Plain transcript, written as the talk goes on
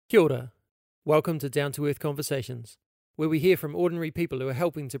Kia ora. Welcome to Down to Earth Conversations, where we hear from ordinary people who are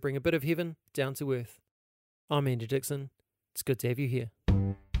helping to bring a bit of heaven down to earth. I'm Andrew Dixon. It's good to have you here.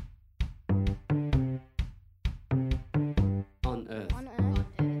 On Earth. On Earth.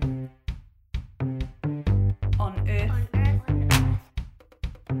 On Earth.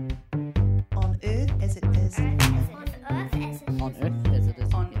 On Earth as it is in heaven. On Earth as it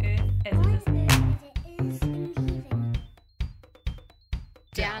is. On Earth as it is. in heaven.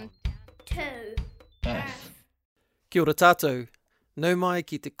 Down to Earth. Kia ora tātou. Nau mai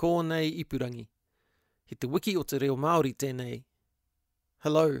ki te kōnei ipurangi. He te wiki o te reo Māori tēnei.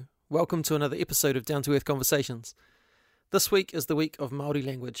 Hello, welcome to another episode of Down to Earth Conversations. This week is the week of Māori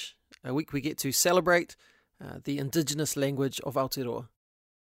language, a week we get to celebrate the indigenous language of Aotearoa.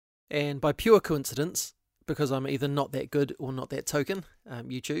 And by pure coincidence, because I'm either not that good or not that token,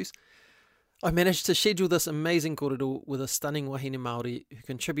 you choose, I managed to schedule this amazing kōrero with a stunning wahine Māori who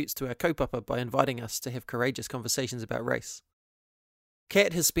contributes to our kaupapa by inviting us to have courageous conversations about race.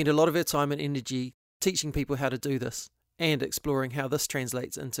 Kat has spent a lot of her time and energy teaching people how to do this and exploring how this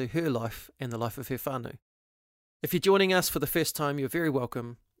translates into her life and the life of her whānau. If you're joining us for the first time, you're very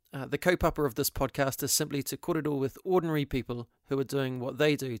welcome. The kaupapa of this podcast is simply to kōrero with ordinary people who are doing what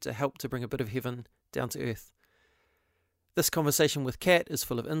they do to help to bring a bit of heaven down to earth. This conversation with Kat is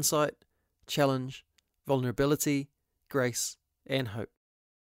full of insight, challenge, vulnerability, grace, and hope.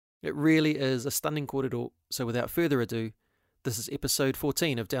 It really is a stunning kōrero, so without further ado, this is episode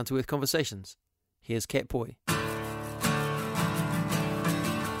 14 of Down to Earth Conversations. Here's Kat Poi.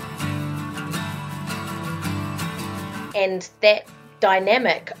 And that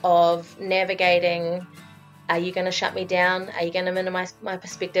dynamic of navigating, are you going to shut me down? Are you going to minimize my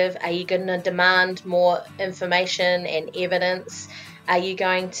perspective? Are you going to demand more information and evidence? Are you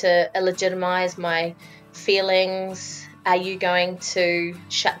going to illegitimize my feelings? Are you going to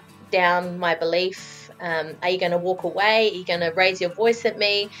shut down my belief? Are you going to walk away? Are you going to raise your voice at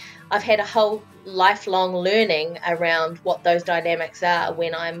me? I've had a whole lifelong learning around what those dynamics are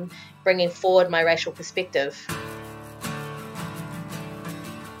when I'm bringing forward my racial perspective.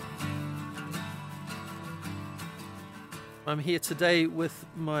 I'm here today with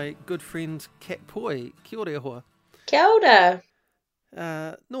my good friend Kat Poi. Kia ora hoa. Kia ora.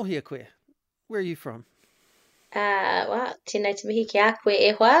 No hea koe. Where are you from? Well, tēnei te mihi ki a koe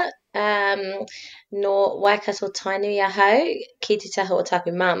e hoa. No Waikato Tainui ahau, ki te taha o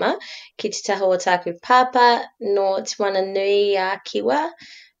tāku mama, ki te taha o tāku papa, no te wana nui a kiwa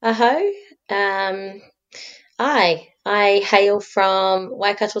ahau. I hail from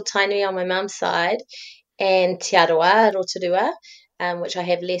Waikato Tainui on my mum's side, and Te Aroa, Rotorua, which I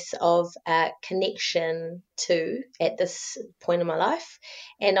have less of a connection to at this point in my life.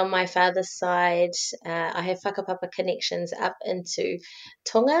 And on my father's side, I have whakapapa connections up into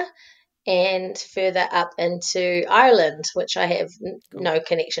Tonga and further up into Ireland, which I have no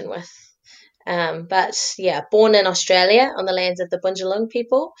connection with. But yeah, born in Australia on the lands of the Bundjalung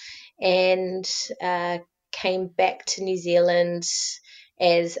people, and came back to New Zealand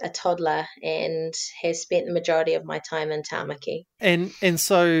as a toddler and has spent the majority of my time in Tāmaki. And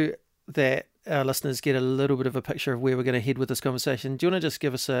so that our listeners get a little bit of a picture of where we're going to head with this conversation, do you want to just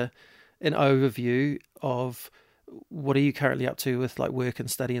give us an overview of what are you currently up to with like work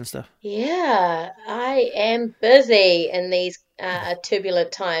and study and stuff? Yeah, I am busy in these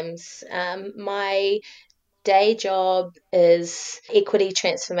turbulent times. My day job is Equity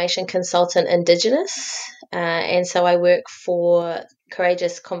Transformation Consultant Indigenous, and so I work for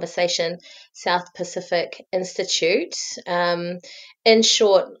Courageous Conversation South Pacific Institute. In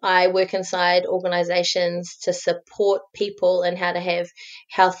short, I work inside organizations to support people in how to have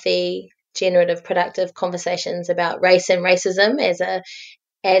healthy, generative, productive conversations about race and racism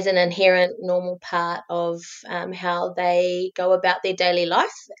as an inherent normal part of how they go about their daily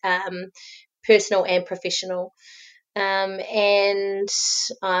life, personal and professional. And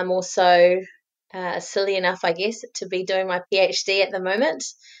I'm also silly enough, I guess, to be doing my PhD at the moment,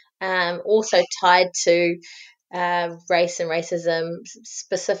 also tied to race and racism,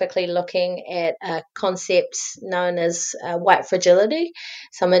 specifically looking at a concept known as white fragility.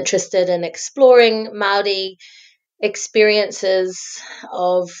 So I'm interested in exploring Māori experiences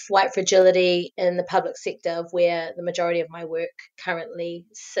of white fragility in the public sector, of where the majority of my work currently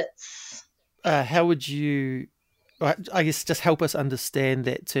sits. How would you, I guess, just help us understand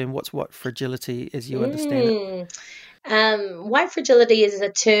that term? What's white fragility as you understand it? White fragility is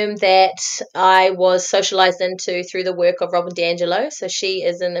a term that I was socialized into through the work of Robin DiAngelo. So she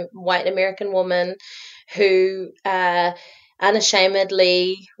is a white American woman who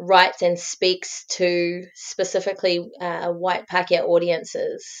unashamedly writes and speaks to specifically white Pākehā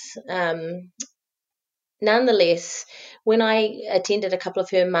audiences. Nonetheless, when I attended a couple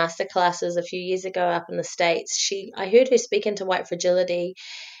of her masterclasses a few years ago up in the States, I heard her speak into white fragility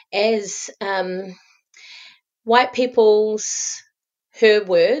as white people's, her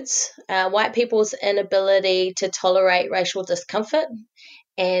words, white people's inability to tolerate racial discomfort,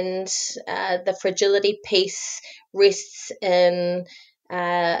 and the fragility piece rests in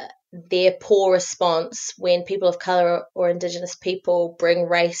their poor response when people of colour or Indigenous people bring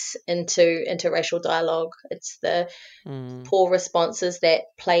race into racial dialogue. It's the poor responses that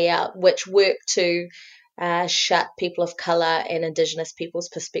play out, which work to shut people of colour and Indigenous people's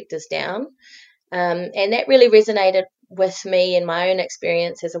perspectives down. And that really resonated with me in my own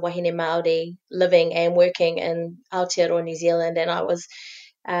experience as a wahine Māori living and working in Aotearoa, New Zealand. And I was,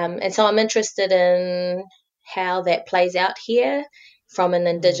 and so I'm interested in how that plays out here from an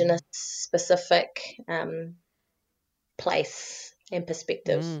Indigenous specific place and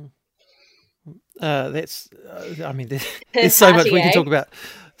perspective. There's so much we can talk about.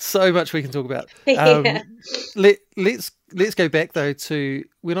 So much we can talk about. Yeah. Let's go back though to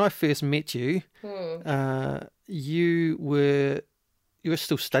when I first met you. You were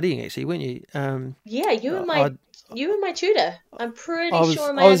still studying, actually, weren't you? Yeah, you were my tutor. I'm pretty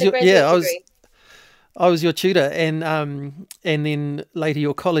sure in my undergraduate degree. I was your tutor, and then later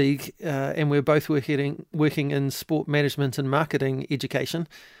your colleague, and we're both working in sport management and marketing education.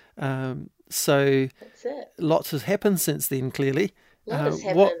 So That's it. lots has happened since then, clearly. Has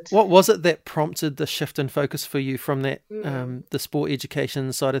happened. What was it that prompted the shift in focus for you from that the sport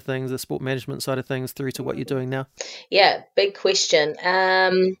education side of things, the sport management side of things, through to what you're doing now? Yeah, big question.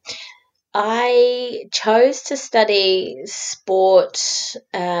 I chose to study sport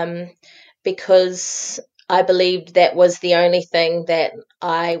because I believed that was the only thing that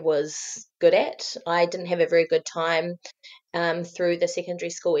I was good at. I didn't have a very good time through the secondary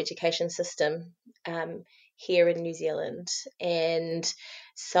school education system here in New Zealand, and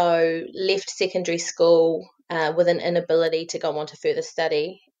so left secondary school with an inability to go on to further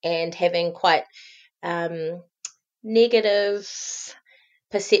study and having quite negative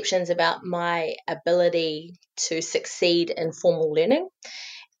perceptions about my ability to succeed in formal learning.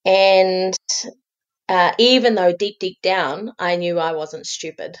 And even though deep down I knew I wasn't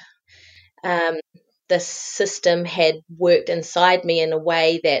stupid, the system had worked inside me in a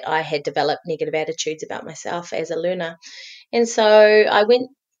way that I had developed negative attitudes about myself as a learner. And so I went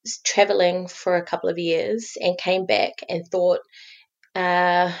traveling for a couple of years and came back and thought,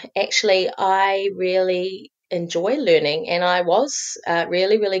 actually, I really enjoy learning, and I was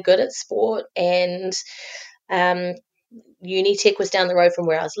really, really good at sport, and Unitec was down the road from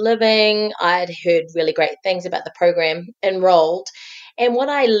where I was living. I'd heard really great things about the program, enrolled, and what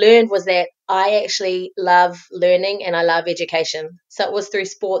I learned was that I actually love learning and I love education. So it was through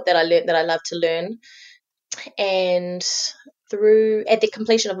sport that I learned that I love to learn. And at the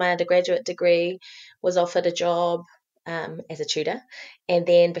completion of my undergraduate degree, was offered a job as a tutor, and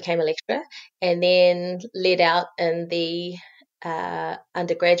then became a lecturer, and then led out in the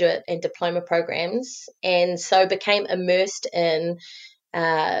undergraduate and diploma programs, and so became immersed in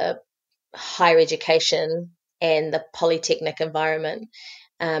higher education and the polytechnic environment,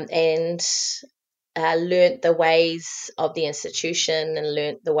 and learnt the ways of the institution and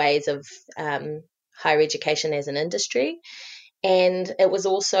learnt the ways of higher education as an industry. And it was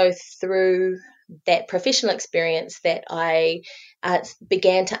also through that professional experience that I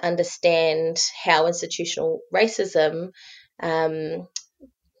began to understand how institutional racism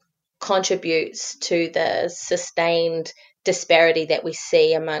contributes to the sustained disparity that we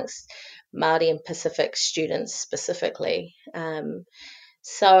see amongst Māori and Pacific students specifically.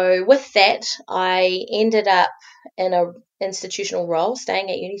 So with that, I ended up in an institutional role, staying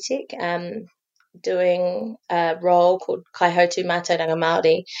at Unitec, doing a role called Kaihotu Mātauranga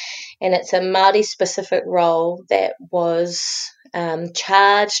Māori, and it's a Māori-specific role that was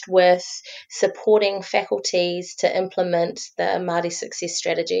charged with supporting faculties to implement the Māori Success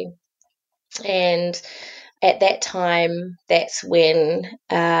Strategy. And at that time, that's when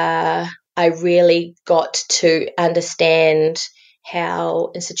I really got to understand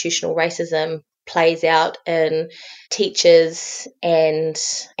how institutional racism plays out in teachers and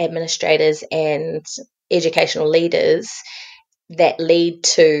administrators and educational leaders that lead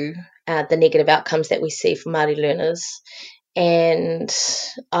to the negative outcomes that we see for Māori learners. And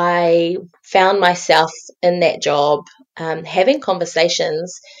I found myself in that job having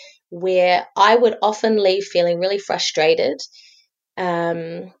conversations where I would often leave feeling really frustrated.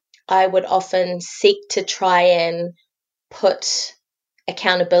 I would often seek to try and put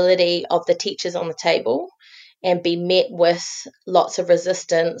accountability of the teachers on the table and be met with lots of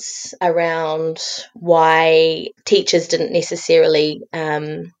resistance around why teachers didn't necessarily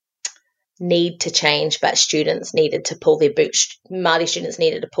need to change, but students needed to pull their Māori students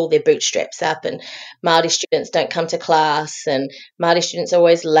needed to pull their bootstraps up, and Māori students don't come to class, and Māori students are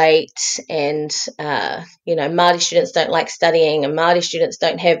always late, and Māori students don't like studying, and Māori students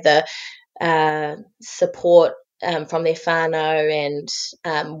don't have the support from their whānau, and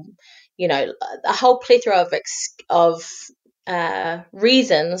a whole plethora of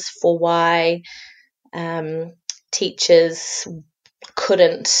reasons for why teachers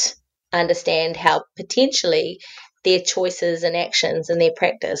couldn't understand how potentially their choices and actions and their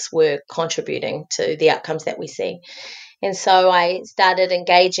practice were contributing to the outcomes that we see. And so I started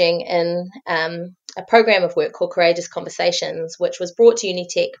engaging in a program of work called Courageous Conversations, which was brought to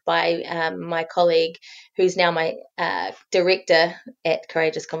Unitec by my colleague, who's now my director at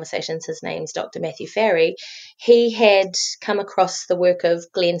Courageous Conversations. His name's Dr. Matthew Farry. He had come across the work of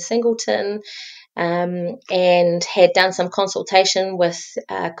Glenn Singleton and had done some consultation with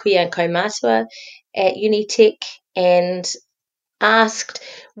Kuia and Kaumātua at Unitec, and asked,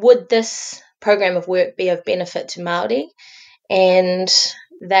 would this program of work be of benefit to Māori? And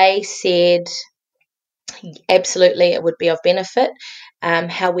they said, absolutely, it would be of benefit.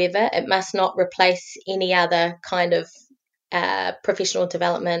 However, it must not replace any other kind of professional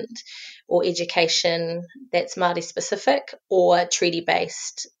development or education that's Māori specific or treaty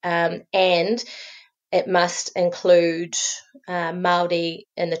based, and it must include Māori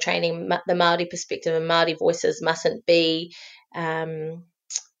in the training. The Māori perspective and Māori voices mustn't be kind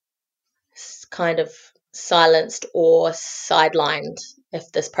of silenced or sidelined if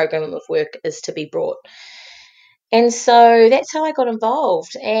this program of work is to be brought. And so that's how I got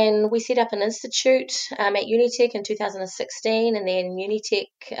involved, and we set up an institute at Unitec in 2016, and then Unitec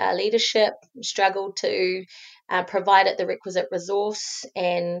leadership struggled to provide it the requisite resource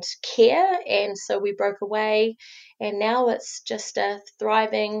and care, and so we broke away, and now it's just a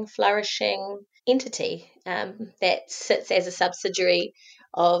thriving, flourishing entity that sits as a subsidiary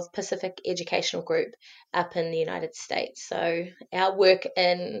of Pacific Educational Group up in the United States. So our work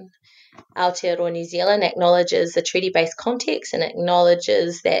in Aotearoa New Zealand acknowledges the treaty-based context and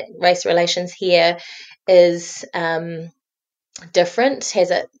acknowledges that race relations here is different,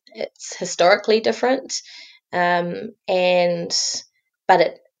 it's historically different, but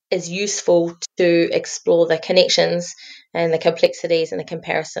it is useful to explore the connections and the complexities and the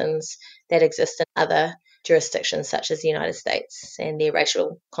comparisons that exist in other jurisdictions such as the United States and their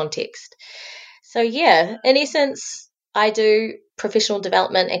racial context. So yeah, in essence, I do professional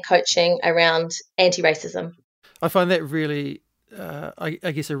development and coaching around anti-racism. I find that really, I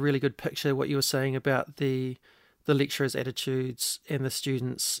guess, a really good picture, what you were saying about the lecturers' attitudes and the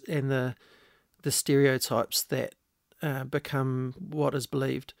students and the stereotypes that become what is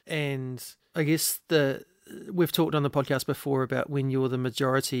believed. And I guess we've talked on the podcast before about when you're the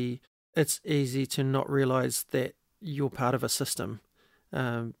majority, it's easy to not realise that you're part of a system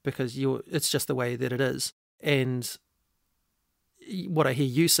because it's just the way that it is. And what I hear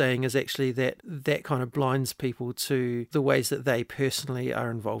you saying is actually that kind of blinds people to the ways that they personally are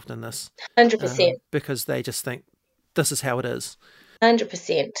involved in this. 100%. Because they just think this is how it is.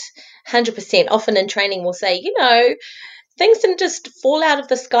 100%. Often in training we'll say, things didn't just fall out of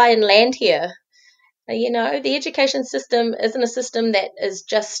the sky and land here. The education system isn't a system that is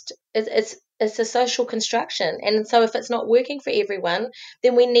just, it's a social construction. And so if it's not working for everyone,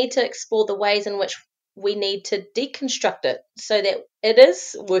 then we need to explore the ways in which we need to deconstruct it so that it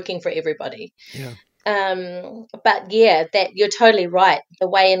is working for everybody. Yeah. But yeah, that you're totally right. The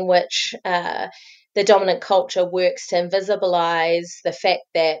way in which the dominant culture works to invisibilize the fact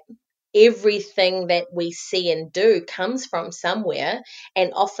that everything that we see and do comes from somewhere,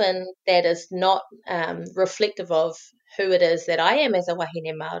 and often that is not reflective of who it is that I am as a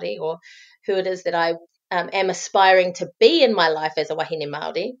wahine Māori, or who it is that I am aspiring to be in my life as a wahine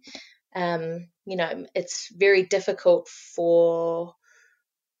Māori. It's very difficult for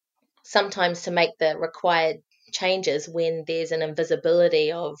sometimes to make the required changes when there's an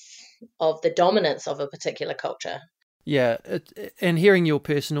invisibility of the dominance of a particular culture. Yeah, and hearing your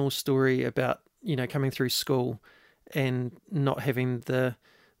personal story about, coming through school and not having the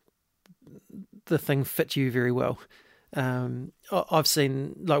thing fit you very well. I've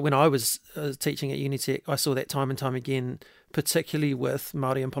seen, like when I was teaching at Unitec, I saw that time and time again, particularly with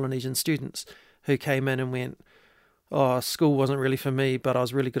Māori and Polynesian students who came in and went, school wasn't really for me, but I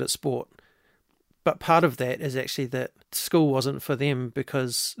was really good at sport. But part of that is actually that school wasn't for them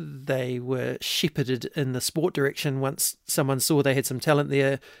because they were shepherded in the sport direction once someone saw they had some talent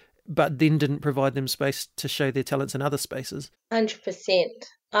there, but then didn't provide them space to show their talents in other spaces. 100%.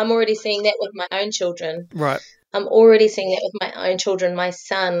 I'm already seeing that with my own children. Right. I'm already seeing that with my own children. My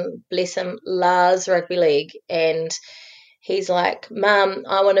son, bless him, loves rugby league, and he's like, Mum,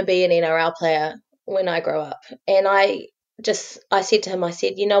 I want to be an NRL player when I grow up. And I said to him, I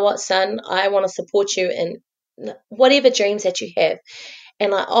said, you know what, son, I want to support you in whatever dreams that you have.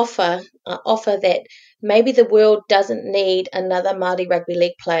 And I offer that maybe the world doesn't need another Māori rugby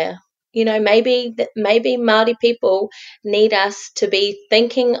league player. You know, maybe Māori people need us to be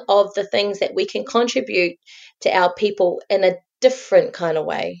thinking of the things that we can contribute to our people in a different kind of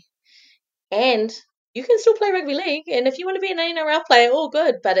way. And you can still play rugby league, and if you want to be an NRL player, all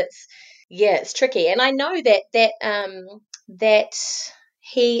good. But it's tricky. And I know that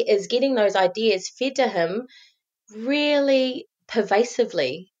he is getting those ideas fed to him really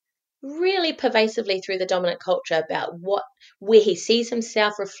pervasively through the dominant culture about where he sees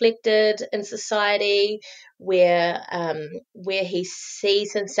himself reflected in society, where he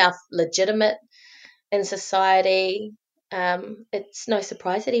sees himself legitimate in society. It's no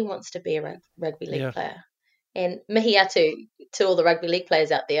surprise that he wants to be a rugby league player. And mihi atu to all the rugby league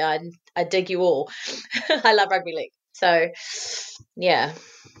players out there. I dig you all. I love rugby league. So, yeah,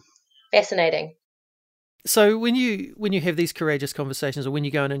 fascinating. So when you have these courageous conversations, or when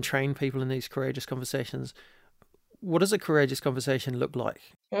you go in and train people in these courageous conversations, what does a courageous conversation look like?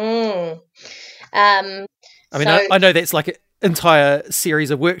 I mean, I know that's like an entire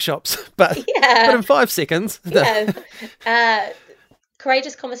series of workshops, but in 5 seconds.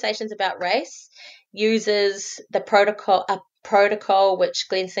 Courageous Conversations About Race uses a protocol which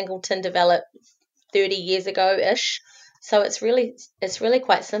Glenn Singleton developed 30 years ago-ish. So it's really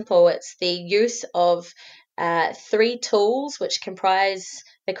quite simple. It's the use of 3 tools which comprise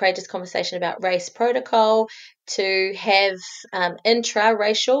the Courageous Conversation About Race protocol to have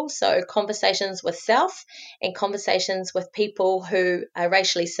intra-racial, so conversations with self and conversations with people who are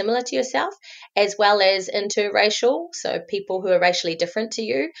racially similar to yourself, as well as interracial, so people who are racially different to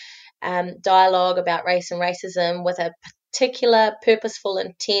you, dialogue about race and racism with a particular purposeful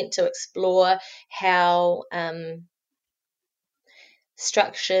intent to explore how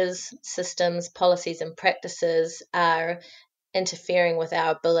structures, systems, policies, and practices are interfering with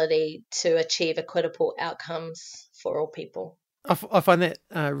our ability to achieve equitable outcomes for all people. I find that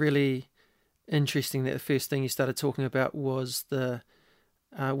really interesting that the first thing you started talking about was the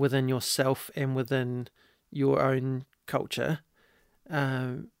within yourself and within your own culture.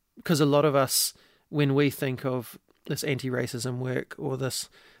 Because a lot of us, when we think of this anti-racism work or this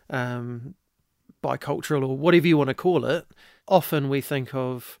bicultural or whatever you want to call it, often we think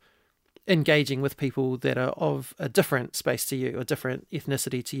of engaging with people that are of a different space to you, a different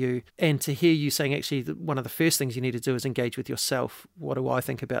ethnicity to you. And to hear you saying actually one of the first things you need to do is engage with yourself. What do I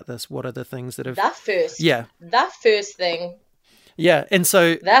think about this? What are the things that have... The first thing. Yeah, and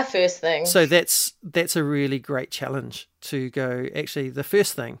so... The first thing. So that's a really great challenge to go, actually, the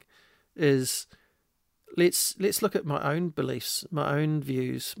first thing is let's look at my own beliefs, my own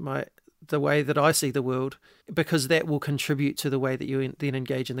views, the way that I see the world, because that will contribute to the way that you then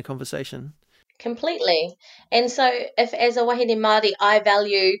engage in the conversation. Completely. And so if as a wahine Māori I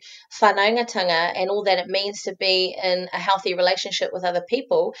value whanaungatanga and all that it means to be in a healthy relationship with other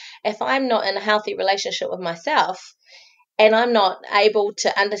people, if I'm not in a healthy relationship with myself and I'm not able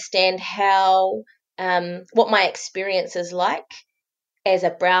to understand how what my experience is like as a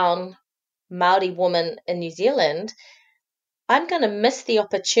brown Māori woman in New Zealand, I'm going to miss the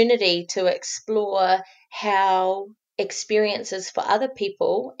opportunity to explore how experiences for other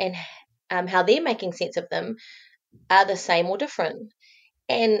people and how they're making sense of them are the same or different.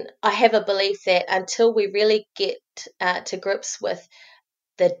 And I have a belief that until we really get to grips with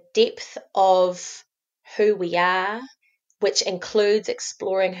the depth of who we are, which includes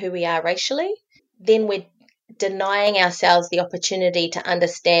exploring who we are racially, then we're denying ourselves the opportunity to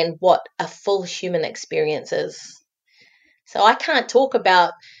understand what a full human experience is. So I can't talk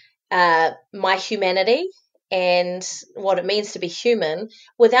about my humanity and what it means to be human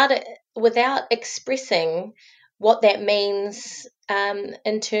without expressing what that means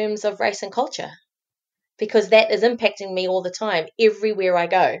in terms of race and culture, because that is impacting me all the time, everywhere I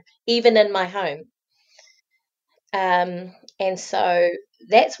go, even in my home. And so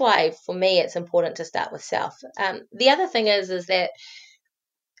that's why, for me, it's important to start with self. The other thing is that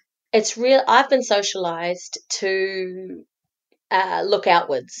it's real. I've been socialized to look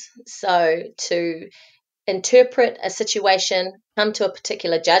outwards. So to interpret a situation, come to a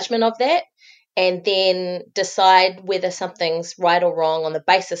particular judgment of that, and then decide whether something's right or wrong on the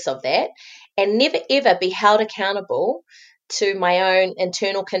basis of that, and never ever be held accountable to my own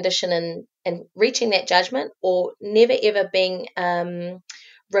internal condition and reaching that judgment, or never ever being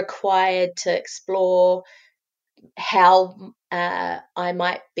required to explore how I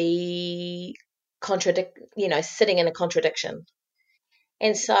might be sitting in a contradiction.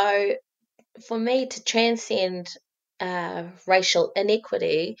 And so for me to transcend racial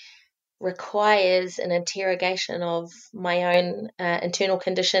inequity requires an interrogation of my own internal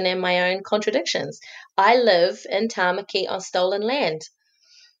condition and my own contradictions. I live in Tāmaki on stolen land,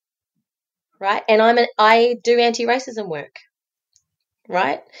 right? And I do anti-racism work,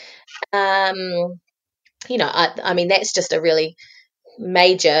 right? I mean, that's just a really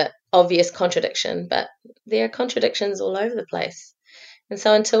major, obvious contradiction, but there are contradictions all over the place. And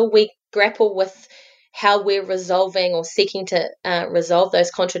so until we grapple with how we're resolving or seeking to resolve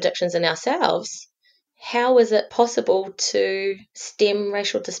those contradictions in ourselves, how is it possible to stem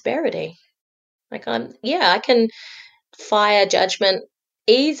racial disparity? Like, I can fire judgment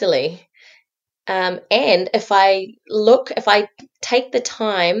easily. And if I take the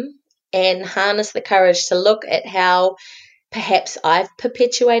time and harness the courage to look at how perhaps I've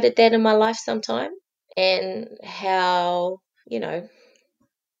perpetuated that in my life sometime, and how,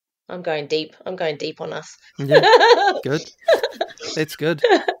 I'm going deep on us. Yeah, good. That's good.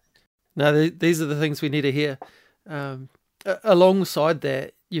 No, these are the things we need to hear. Alongside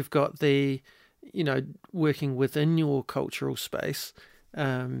that, you've got the, working within your cultural space.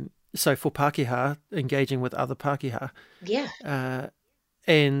 So for Pākehā, engaging with other Pākehā. Yeah.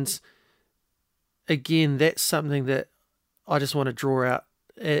 And again, that's something that I just want to draw out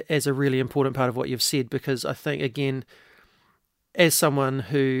as a really important part of what you've said, because I think, again, as someone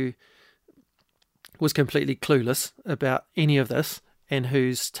who was completely clueless about any of this and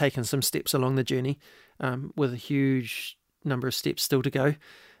who's taken some steps along the journey, with a huge number of steps still to go,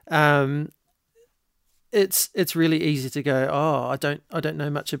 it's really easy to go, I don't know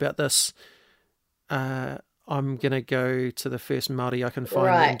much about this. I'm going to go to the first Māori I can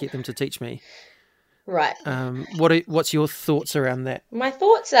find and get them to teach me. Right. What's your thoughts around that? My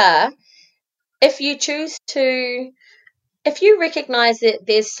thoughts are, if you recognize that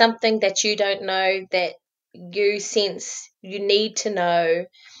there's something that you don't know that you sense you need to know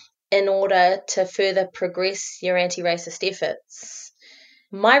in order to further progress your anti-racist efforts,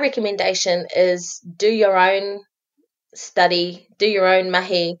 my recommendation is do your own study, do your own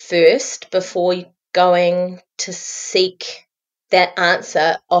mahi first before going to seek that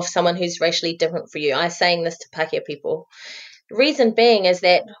answer of someone who's racially different for you. I'm saying this to Pākehā people. The reason being is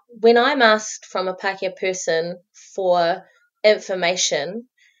that when I'm asked from a Pākehā person for information,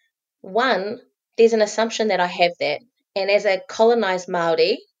 one, there's an assumption that I have that. And as a colonised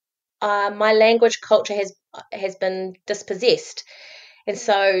Māori, my language culture has been dispossessed. And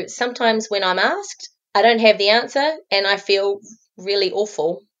so sometimes when I'm asked, I don't have the answer, and I feel really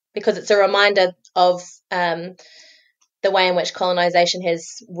awful because it's a reminder of the way in which colonisation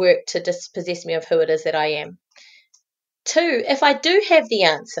has worked to dispossess me of who it is that I am. Two, if I do have the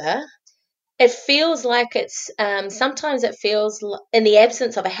answer, it feels like sometimes it feels, in the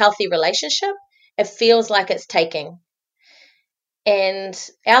absence of a healthy relationship, it feels like it's taking. And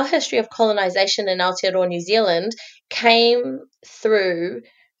our history of colonisation in Aotearoa New Zealand came through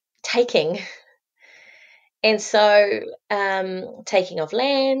taking. And so taking of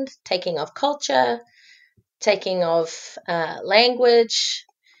land, taking of culture, taking of language.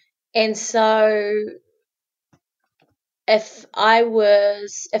 And so if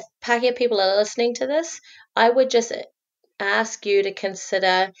Pākehā people are listening to this, I would just ask you to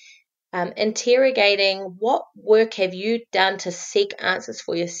consider interrogating what work have you done to seek answers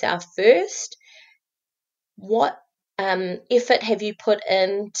for yourself first. What effort have you put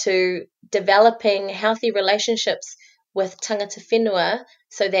into developing healthy relationships with tangata whenua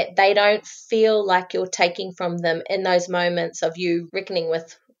so that they don't feel like you're taking from them in those moments of you reckoning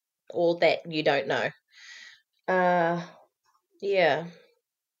with all that you don't know? Yeah.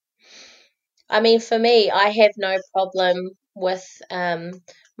 I mean, for me, I have no problem with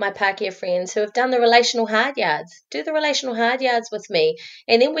my Pākehā friends who have done the relational hard yards. Do the relational hard yards with me,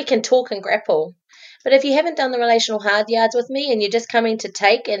 and then we can talk and grapple. But if you haven't done the relational hard yards with me and you're just coming to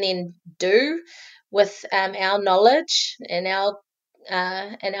take and then do with our knowledge and our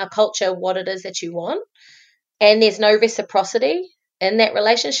culture what it is that you want, and there's no reciprocity in that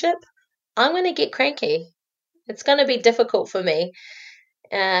relationship, I'm going to get cranky. It's going to be difficult for me.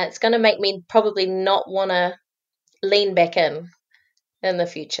 It's going to make me probably not want to lean back in the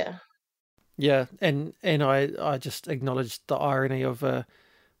future. Yeah, and I just acknowledged the irony of a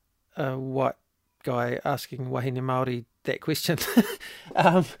white guy asking wahine Māori that question.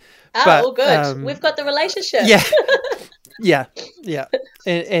 All good. We've got the relationship. Yeah.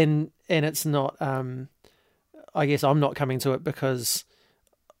 And it's not, I guess I'm not coming to it because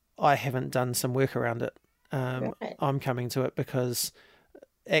I haven't done some work around it. Right. I'm coming to it because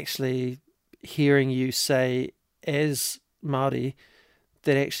actually hearing you say as Māori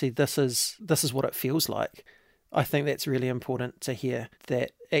that actually this is what it feels like. I think that's really important to hear,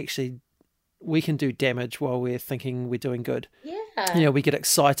 that actually we can do damage while we're thinking we're doing good. Yeah. We get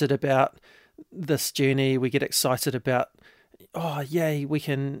excited about this journey. We get excited about, oh, yay, we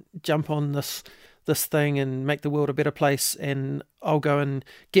can jump on this thing and make the world a better place, and I'll go and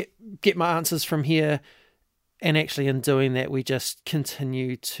get my answers from here. And actually in doing that, we just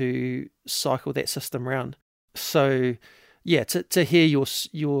continue to cycle that system round. So, yeah, to hear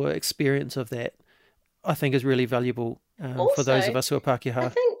your experience of that, I think is really valuable for those of us who are Pākehā. I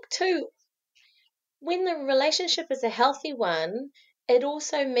think too, when the relationship is a healthy one, it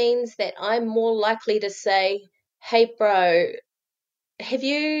also means that I'm more likely to say, hey, bro, have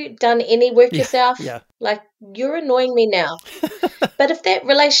you done any work yourself? Yeah. Like, you're annoying me now. But if that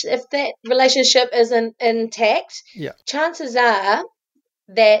relationship isn't intact, chances are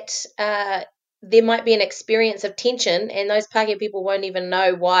that there might be an experience of tension, and those Pākehā people won't even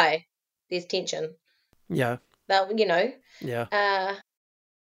know why there's tension. Yeah. Yeah.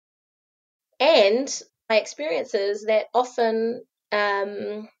 And my experience is that often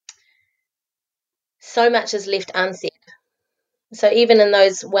so much is left unsaid. So even in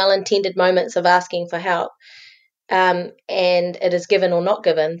those well-intended moments of asking for help, and it is given or not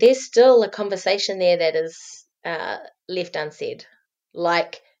given, there's still a conversation there that is left unsaid.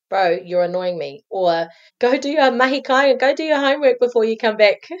 Like, bro, you're annoying me. Or go do your mahi kai and go do your homework before you come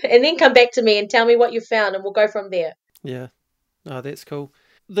back. And then come back to me and tell me what you found, and we'll go from there. Yeah. Oh, that's cool.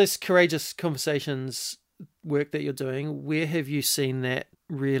 This Courageous Conversations work that you're doing, where have you seen that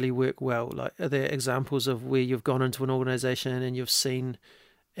really work well? Like, are there examples of where you've gone into an organisation and you've seen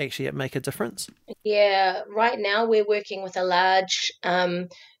actually it make a difference? Yeah, right now we're working with a large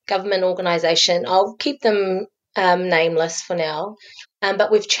government organisation. I'll keep them nameless for now,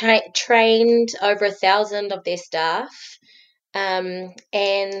 but we've trained over 1,000 of their staff,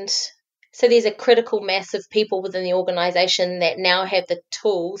 and so there's a critical mass of people within the organisation that now have the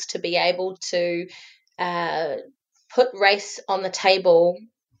tools to be able to put race on the table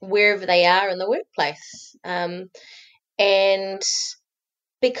wherever they are in the workplace. And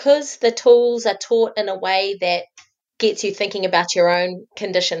because the tools are taught in a way that gets you thinking about your own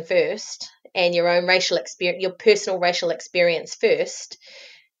condition first and your own racial experience, your personal racial experience first,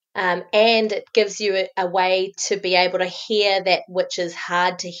 and it gives you a way to be able to hear that which is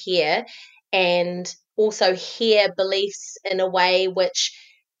hard to hear, and also hear beliefs in a way which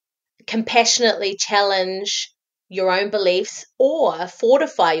compassionately challenge your own beliefs or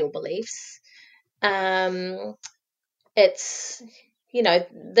fortify your beliefs. It's,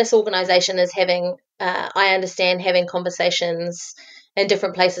 this organisation is having, I understand, having conversations in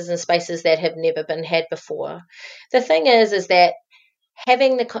different places and spaces that have never been had before. The thing is that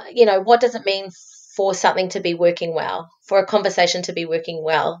having what does it mean for something to be working well, for a conversation to be working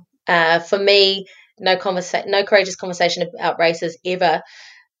well? For me, no courageous conversation about race is ever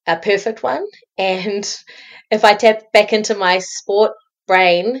a perfect one. And if I tap back into my sport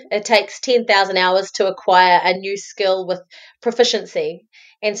brain, it takes 10,000 hours to acquire a new skill with proficiency.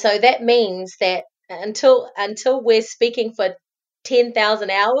 And so that means that until we're speaking for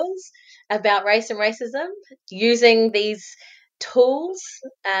 10,000 hours about race and racism using these tools,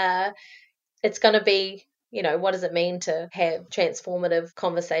 it's going to be, what does it mean to have transformative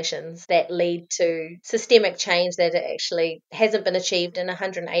conversations that lead to systemic change that actually hasn't been achieved in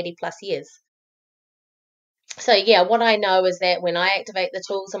 180 plus years? So, yeah, what I know is that when I activate the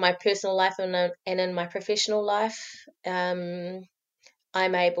tools in my personal life and in my professional life, I'm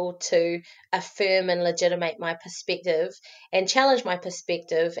able to affirm and legitimate my perspective and challenge my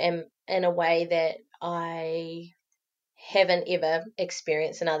perspective in a way that I haven't ever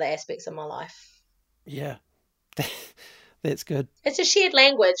experienced in other aspects of my life. Yeah, that's good. It's a shared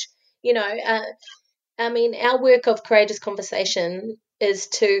language, our work of Courageous Conversation is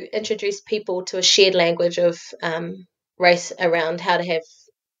to introduce people to a shared language of race around how to have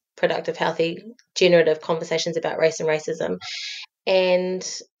productive, healthy, generative conversations about race and racism. And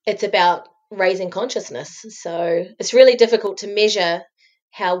it's about raising consciousness. So it's really difficult to measure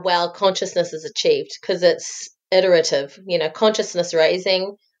how well consciousness is achieved because it's iterative. Consciousness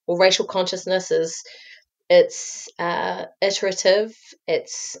raising or racial consciousness it's iterative,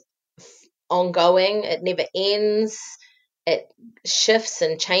 it's ongoing, it never ends. it shifts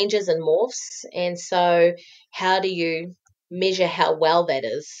and changes and morphs. And so how do you measure how well that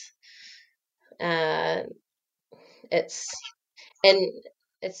is? Uh, it's and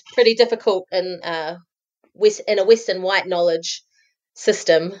it's pretty difficult in a Western white knowledge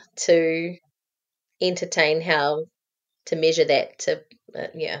system to entertain how to measure that.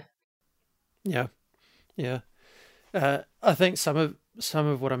 Yeah. I think some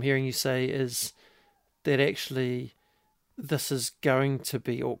of what I'm hearing you say is that actually this is going to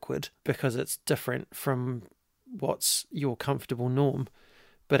be awkward because it's different from what's your comfortable norm,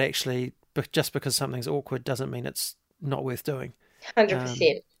 but actually just because something's awkward doesn't mean it's not worth doing.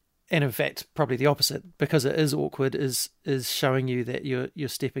 100%. And in fact, probably the opposite, because it is awkward, is showing you that you're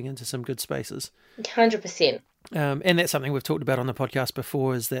stepping into some good spaces. 100%. And that's something we've talked about on the podcast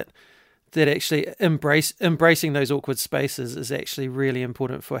before, is that actually embracing those awkward spaces is actually really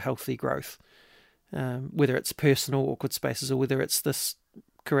important for healthy growth. Whether it's personal awkward spaces or whether it's this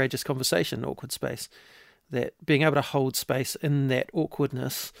courageous conversation awkward space, that being able to hold space in that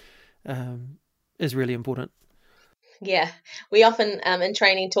awkwardness is really important. Yeah, we often in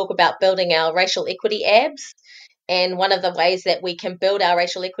training talk about building our racial equity abs. And one of the ways that we can build our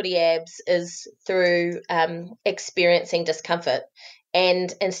racial equity abs is through experiencing discomfort.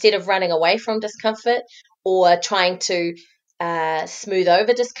 And instead of running away from discomfort or trying to smooth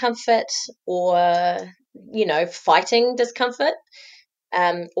over discomfort or, fighting discomfort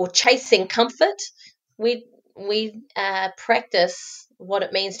or chasing comfort, we practice what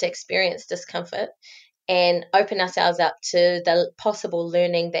it means to experience discomfort and open ourselves up to the possible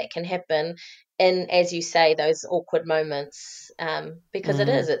learning that can happen in, as you say, those awkward moments, because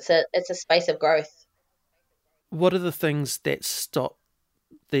it's a space of growth. What are the things that stop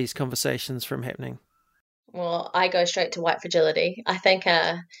these conversations from happening? Well, I go straight to white fragility. I think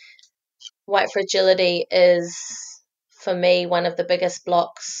white fragility is, for me, one of the biggest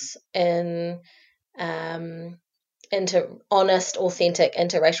blocks in into honest, authentic,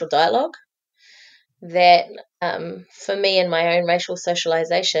 interracial dialogue. That for me in my own racial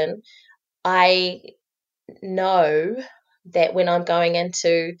socialization, I know that when I'm going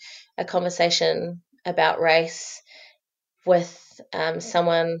into a conversation about race with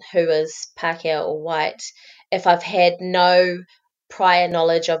someone who is Pākehā or white, if I've had no prior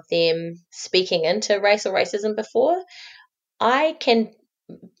knowledge of them speaking into race or racism before, I can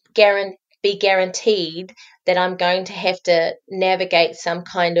be guaranteed that I'm going to have to navigate some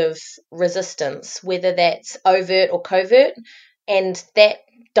kind of resistance, whether that's overt or covert. And that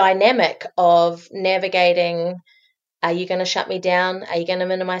dynamic of navigating, are you going to shut me down? Are you going to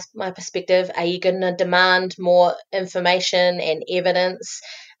minimize my perspective? Are you going to demand more information and evidence?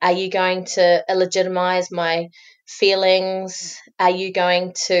 Are you going to illegitimize my feelings? Are you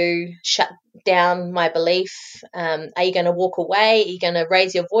going to shut down my belief? Are you going to walk away? Are you going to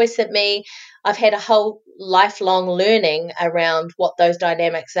raise your voice at me? I've had a whole lifelong learning around what those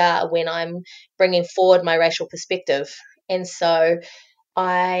dynamics are when I'm bringing forward my racial perspective. And so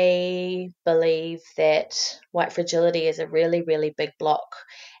I believe that white fragility is a really, really big block.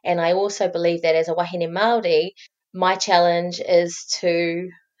 And I also believe that as a wahine Māori, my challenge is to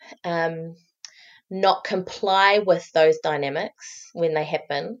not comply with those dynamics when they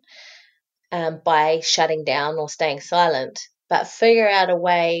happen by shutting down or staying silent, but figure out a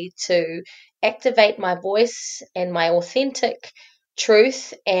way to activate my voice and my authentic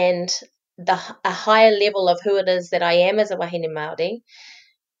truth and a higher level of who it is that I am as a wahine Māori,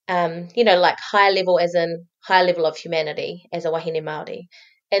 like higher level as in higher level of humanity as a wahine Māori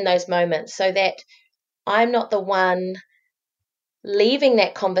in those moments, so that I'm not the one leaving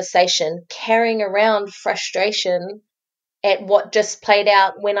that conversation carrying around frustration at what just played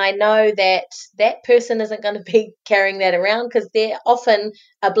out, when I know that that person isn't going to be carrying that around because they're often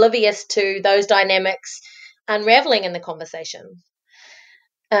oblivious to those dynamics unraveling in the conversation.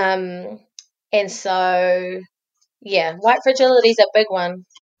 And so, yeah, white fragility is a big one.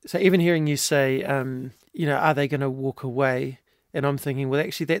 So even hearing you say, are they going to walk away? And I'm thinking, well,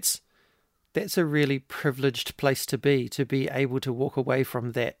 actually, that's a really privileged place to be able to walk away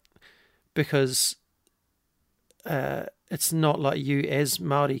from that, because it's not like you as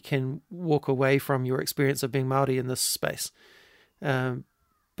Māori can walk away from your experience of being Māori in this space.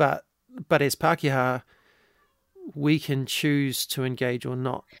 But as Pākehā, we can choose to engage or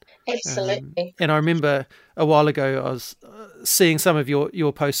not. Absolutely. And I remember a while ago I was seeing some of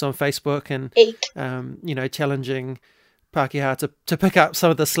your posts on Facebook and, challenging Pākehā to pick up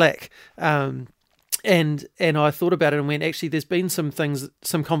some of the slack. And I thought about it and went, actually, there's been some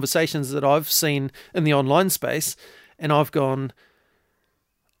conversations that I've seen in the online space, and I've gone,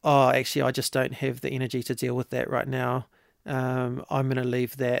 oh, actually, I just don't have the energy to deal with that right now. I'm going to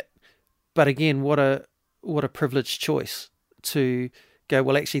leave that. But again, what a privileged choice to go,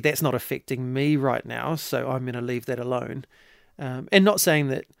 well, actually, that's not affecting me right now, so I'm going to leave that alone. And not saying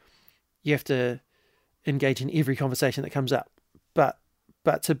that you have to engage in every conversation that comes up, but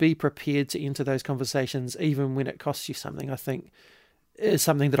to be prepared to enter those conversations, even when it costs you something, I think is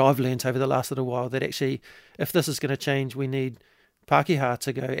something that I've learned over the last little while, that actually, if this is going to change, we need Pākehā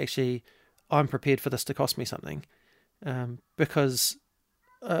to go, actually, I'm prepared for this to cost me something. Because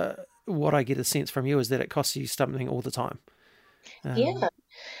what I get a sense from you is that it costs you something all the time. Yeah.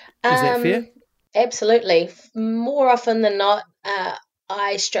 Is that fair? Absolutely. More often than not,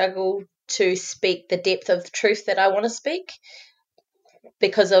 I struggle to speak the depth of truth that I want to speak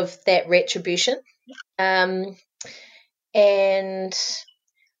because of that retribution. And,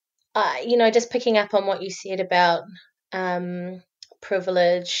 just picking up on what you said about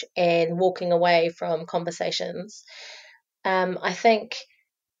privilege and walking away from conversations, I think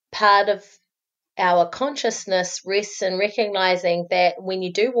part of our consciousness rests in recognizing that when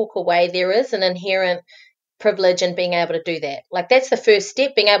you do walk away, there is an inherent privilege in being able to do that. Like, that's the first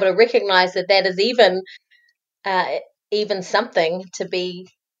step, being able to recognize that is even something to be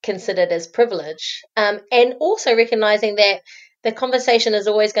considered as privilege, and also recognizing that the conversation is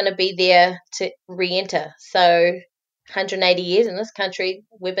always going to be there to re-enter. So 180 years in this country,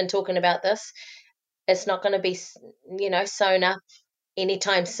 we've been talking about this. It's not going to be, sewn up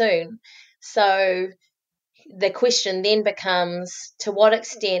anytime soon. So the question then becomes, to what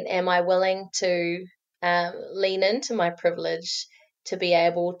extent am I willing to lean into my privilege to be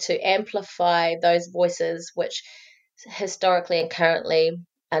able to amplify those voices which historically and currently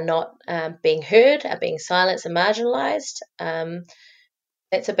are not being heard, are being silenced and marginalised?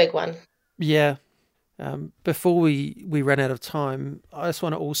 That's a big one. Yeah. Before we run out of time, I just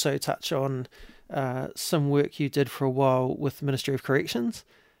want to also touch on some work you did for a while with the Ministry of Corrections.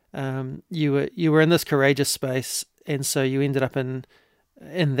 You were in this courageous space, and so you ended up in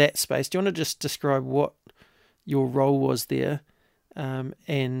that space. Do you want to just describe what your role was there,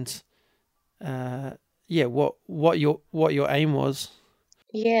 and what your aim was?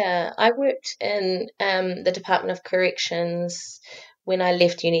 Yeah, I worked in the Department of Corrections when I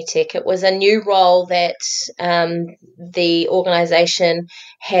left Unitec. It was a new role that the organisation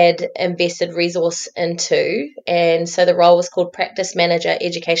had invested resource into, and so the role was called Practice Manager,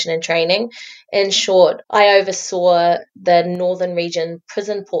 Education and Training. In short, I oversaw the Northern Region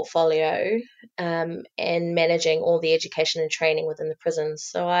prison portfolio and managing all the education and training within the prisons.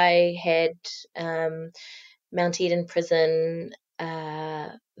 So I had Mount Eden Prison,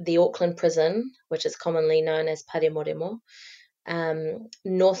 the Auckland Prison, which is commonly known as Paremoremo,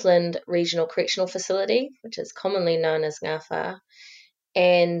 Northland Regional Correctional Facility, which is commonly known as Ngāwhā,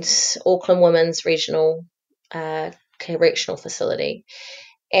 and Auckland Women's Regional Correctional Facility.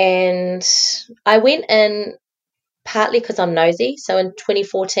 And I went in partly because I'm nosy. So in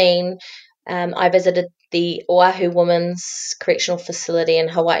 2014, I visited the Oahu Women's Correctional Facility in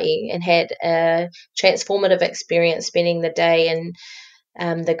Hawaii and had a transformative experience spending the day in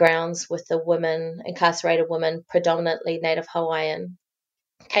the grounds with the women, incarcerated women, predominantly Native Hawaiian.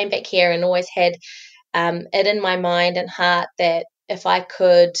 Came back here and always had it in my mind and heart that if I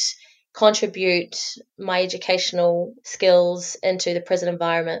could contribute my educational skills into the prison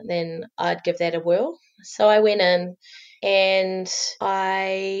environment, then I'd give that a whirl. So I went in, and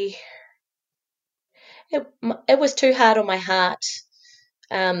it was too hard on my heart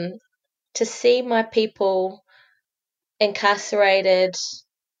to see my people incarcerated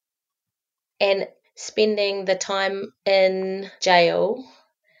and spending the time in jail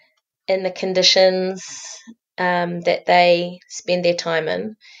in the conditions that they spend their time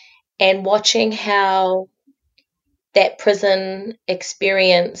in, and watching how that prison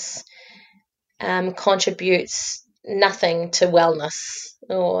experience contributes nothing to wellness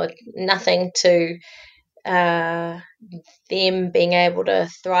or nothing to them being able to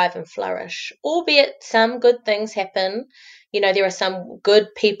thrive and flourish. Albeit some good things happen. There are some good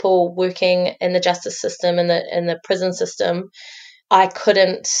people working in the justice system and in the prison system. I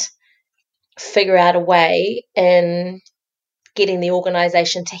couldn't figure out a way in getting the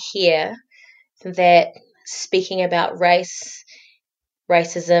organisation to hear that speaking about race,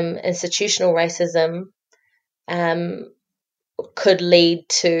 racism, institutional racism, could lead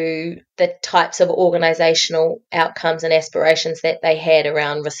to the types of organisational outcomes and aspirations that they had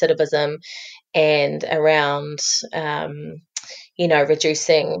around recidivism and around,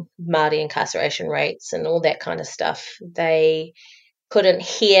 reducing Māori incarceration rates and all that kind of stuff. They couldn't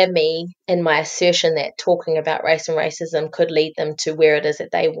hear me in my assertion that talking about race and racism could lead them to where it is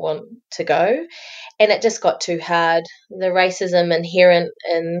that they want to go. And it just got too hard. The racism inherent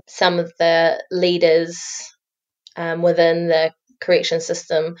in some of the leaders within the correction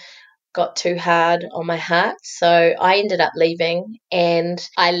system got too hard on my heart. So I ended up leaving, and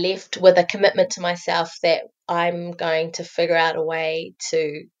I left with a commitment to myself that I'm going to figure out a way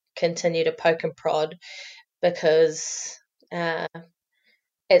to continue to poke and prod, because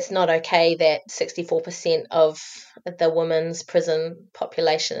it's not okay that 64% of the women's prison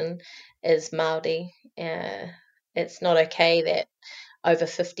population is Māori. It's not okay that over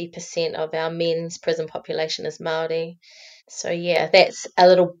 50% of our men's prison population is Māori. So yeah, that's a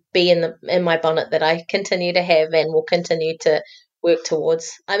little bee in my bonnet that I continue to have and will continue to work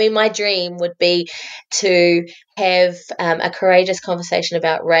towards. I mean, my dream would be to have a courageous conversation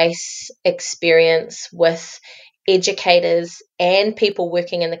about race experience with educators and people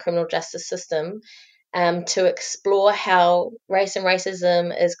working in the criminal justice system, to explore how race and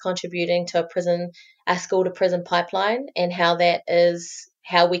racism is contributing to a school to prison pipeline, and how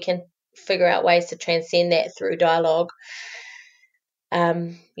we can figure out ways to transcend that through dialogue.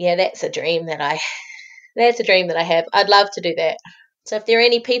 Yeah, that's a dream that I have. I'd love to do that. So if there are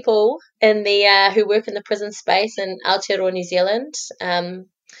any people in the who work in the prison space in Aotearoa, New Zealand,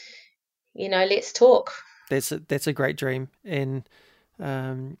 let's talk. That's a great dream, and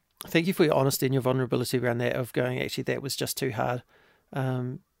thank you for your honesty and your vulnerability around that, of going, actually, that was just too hard.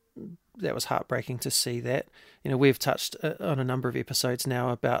 That was heartbreaking to see that. We've touched on a number of episodes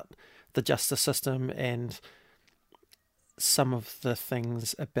now about the justice system and some of the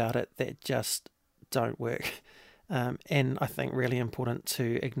things about it that just don't work. And I think really important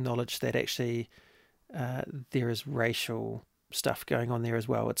to acknowledge that actually there is racial stuff going on there as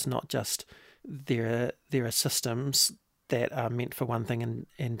well. It's not just there are systems that are meant for one thing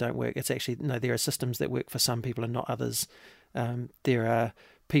and don't work. It's actually, no, there are systems that work for some people and not others. There are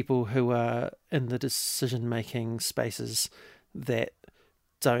people who are in the decision-making spaces that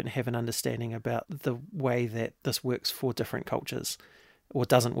don't have an understanding about the way that this works for different cultures, or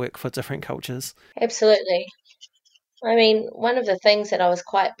doesn't work for different cultures. Absolutely. I mean, one of the things that I was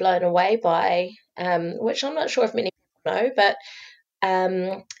quite blown away by, which I'm not sure if many people know, but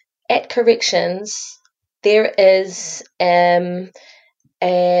at corrections, there is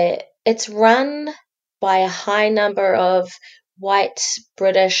it's run by a high number of white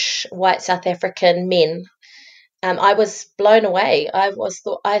British, white South African men. I was blown away.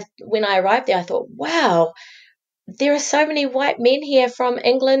 When I arrived there, I thought, wow, there are so many white men here from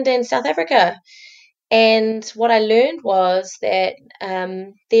England and South Africa. And what I learned was that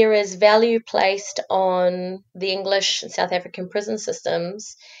there is value placed on the English and South African prison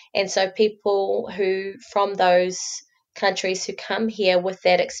systems. And so people who from those countries who come here with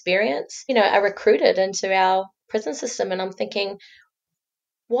that experience, are recruited into our prison system. And I'm thinking,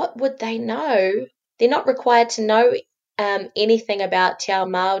 what would they know? They're not required to know anything about Te Ao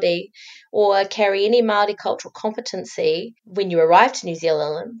Māori or carry any Māori cultural competency when you arrive to New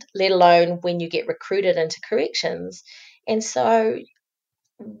Zealand, let alone when you get recruited into corrections. And so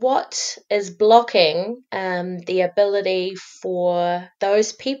what is blocking the ability for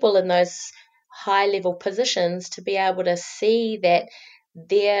those people in those high-level positions to be able to see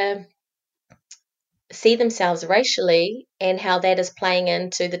themselves racially, and how that is playing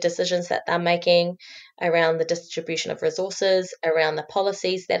into the decisions that they're making around the distribution of resources, around the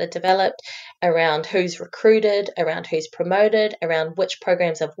policies that are developed, around who's recruited, around who's promoted, around which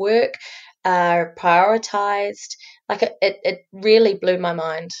programs of work are prioritized. Like it really blew my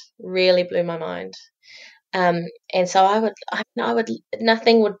mind, and so I would,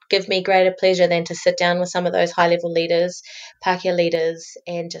 nothing would give me greater pleasure than to sit down with some of those high-level leaders, Pākehā leaders,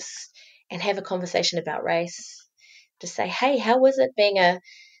 and have a conversation about race. To say, hey, how is it being a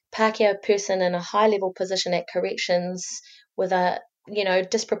Pākehā person in a high-level position at corrections with a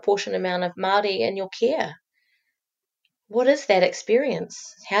disproportionate amount of Māori in your care? What is that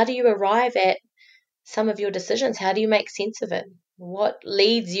experience? How do you arrive at some of your decisions? How do you make sense of it? What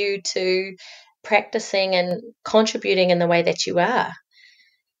leads you to practicing and contributing in the way that you are?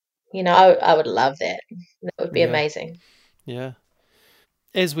 I would love that. That would be amazing. Yeah.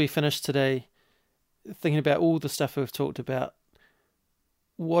 As we finish today, thinking about all the stuff we've talked about,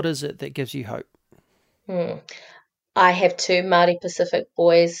 what is it that gives you hope? I have 2 Māori Pacific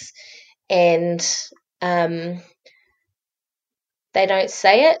boys, and they don't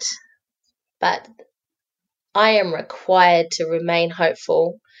say it, but I am required to remain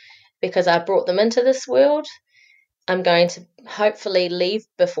hopeful because I brought them into this world. I'm going to hopefully leave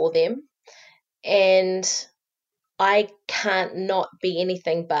before them, and I can't not be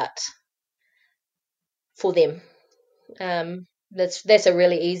anything but for them. That's a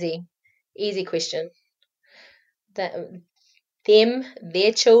really easy question. That them,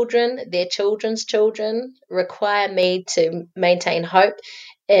 their children, their children's children require me to maintain hope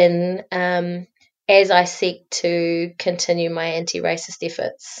in as I seek to continue my anti-racist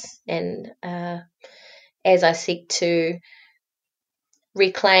efforts and as I seek to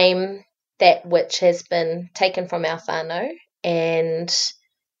reclaim that which has been taken from our whānau and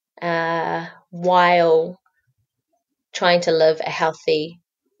while trying to live a healthy,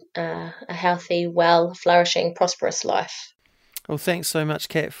 well, flourishing, prosperous life. Well, thanks so much,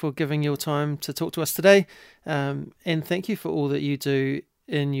 Kat, for giving your time to talk to us today, and thank you for all that you do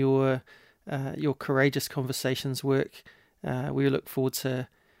in your courageous conversations work. We look forward to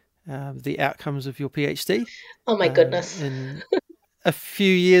the outcomes of your PhD. Oh my goodness! In a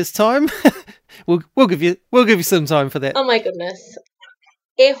few years' time, we'll give you some time for that. Oh my goodness!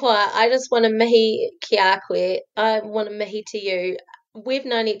 E hoa, I just want to mihi ki a koe. I want to mihi to you. We've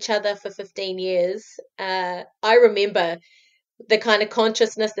known each other for 15 years. I remember the kind of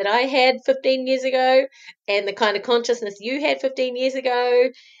consciousness that I had 15 years ago and the kind of consciousness you had 15 years ago.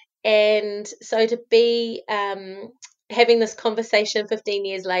 And so to be having this conversation 15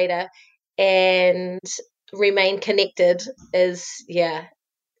 years later and remain connected is,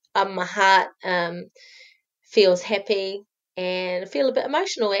 my heart feels happy and I feel a bit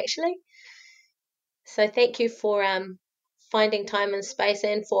emotional actually. So thank you for finding time and space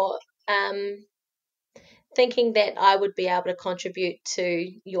and for thinking that I would be able to contribute to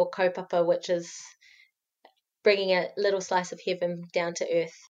your kaupapa, which is bringing a little slice of heaven down to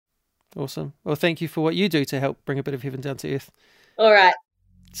earth. Awesome. Well, thank you for what you do to help bring a bit of heaven down to earth. All right.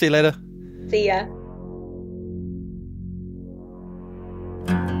 See you later. See ya.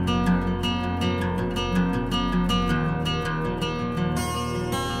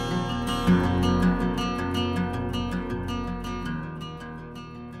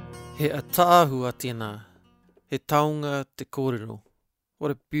 He atahua tēnā, he taonga te kōrero.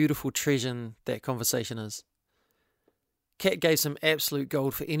 What a beautiful treasure that conversation is. Kat gave some absolute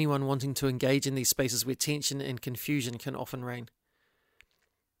gold for anyone wanting to engage in these spaces where tension and confusion can often reign.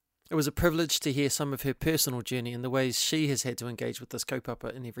 It was a privilege to hear some of her personal journey and the ways she has had to engage with this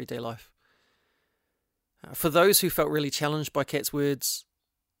kaupapa in everyday life. For those who felt really challenged by Kat's words,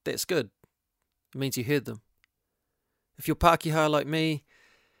 that's good. It means you heard them. If you're Pākehā like me,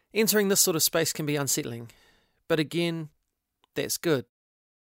 entering this sort of space can be unsettling. But again, that's good.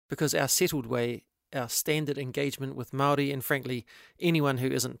 Because our settled way, our standard engagement with Māori and frankly anyone who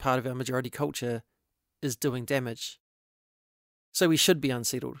isn't part of our majority culture is doing damage. So we should be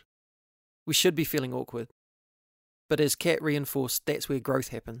unsettled. We should be feeling awkward. But as Kat reinforced, that's where growth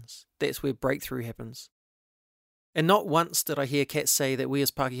happens. That's where breakthrough happens. And not once did I hear Kat say that we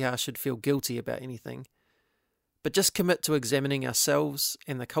as Pākehā should feel guilty about anything, but just commit to examining ourselves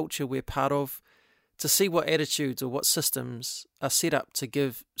and the culture we're part of to see what attitudes or what systems are set up to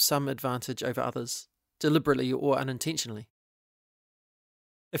give some advantage over others, deliberately or unintentionally.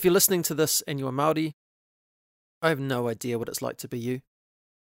 If you're listening to this and you're Māori, I have no idea what it's like to be you.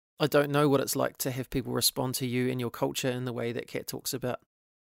 I don't know what it's like to have people respond to you and your culture in the way that Kat talks about.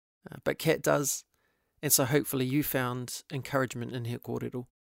 But Kat does, and so hopefully you found encouragement in her kōrero.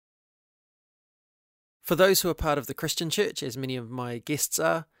 For those who are part of the Christian church, as many of my guests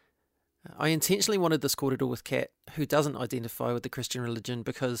are, I intentionally wanted this kōrero with Kat, who doesn't identify with the Christian religion,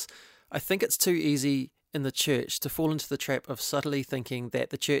 because I think it's too easy in the church to fall into the trap of subtly thinking that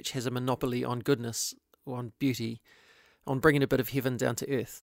the church has a monopoly on goodness, or on beauty, on bringing a bit of heaven down to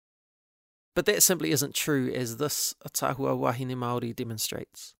earth. But that simply isn't true, as this Atahua Wahine Māori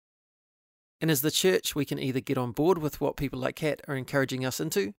demonstrates. And as the church, we can either get on board with what people like Kat are encouraging us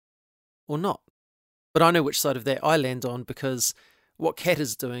into, or not. But I know which side of that I land on, because what Kat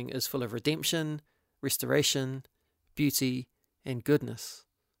is doing is full of redemption, restoration, beauty, and goodness.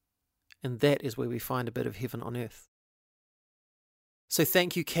 And that is where we find a bit of heaven on earth. So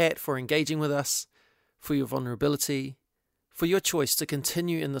thank you, Kat, for engaging with us, for your vulnerability, for your choice to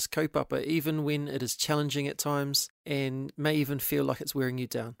continue in this kaupapa even when it is challenging at times and may even feel like it's wearing you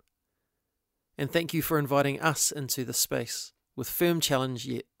down. And thank you for inviting us into this space with firm challenge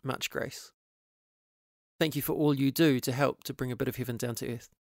yet much grace. Thank you for all you do to help to bring a bit of heaven down to earth.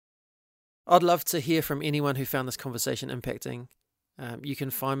 I'd love to hear from anyone who found this conversation impacting. You can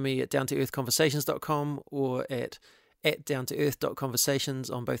find me at downtoearthconversations.com or at downtoearth.conversations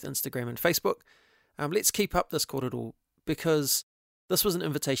on both Instagram and Facebook. Let's keep up this kōrero, because this was an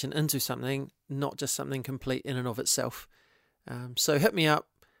invitation into something, not just something complete in and of itself. So hit me up,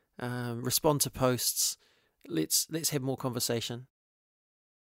 respond to posts, Let's have more conversation.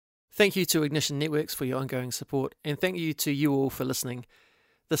 Thank you to Ignition Networks for your ongoing support, and thank you to you all for listening.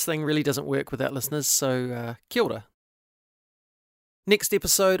 This thing really doesn't work without listeners, so kia ora. Next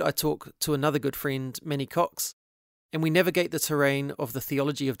episode, I talk to another good friend, Manny Cox, and we navigate the terrain of the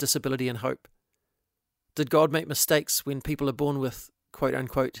theology of disability and hope. Did God make mistakes when people are born with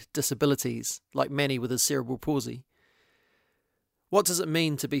quote-unquote disabilities, like Manny with his cerebral palsy? What does it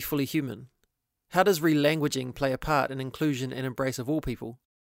mean to be fully human? How does relanguaging play a part in inclusion and embrace of all people?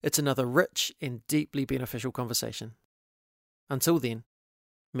 It's another rich and deeply beneficial conversation. Until then,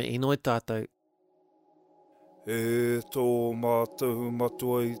 me inoi tātou. E tō mātou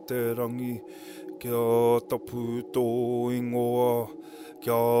matua I te rangi, kia tapu tō ingoa,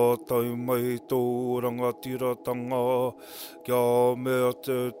 kia tau mai tō rangatiratanga, kia mea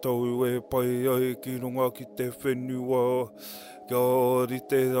te tau e pai ai ki runga ki te whenua, kia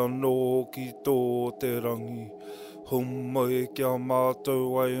rite anō ki tō te rangi. Humai kia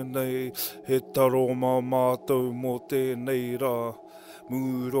mātou ai nei, he taro mā mātou mō tēnei rā.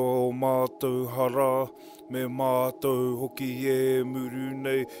 Muro o mātou hara, me mātou hoki e muru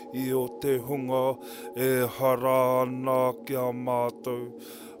nei I o te hunga, e hara ana kia mātou.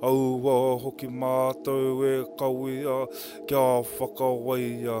 Aua hoki mātou e kawia, kia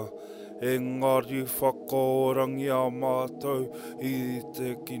whakawaia. Engari whakaorangi a mātou I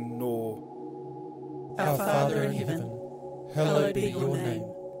te kino. Our Father in heaven, hallowed be your name.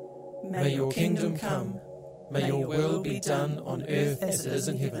 May your kingdom come. May your will be done on earth as it is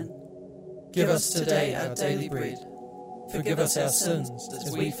in heaven. Give us today our daily bread. Forgive us our sins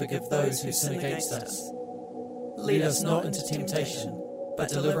as we forgive those who sin against us. Lead us not into temptation, but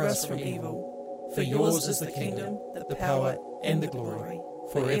deliver us from evil. For yours is the kingdom, the power, and the glory,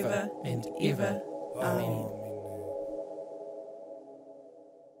 forever and ever. Amen.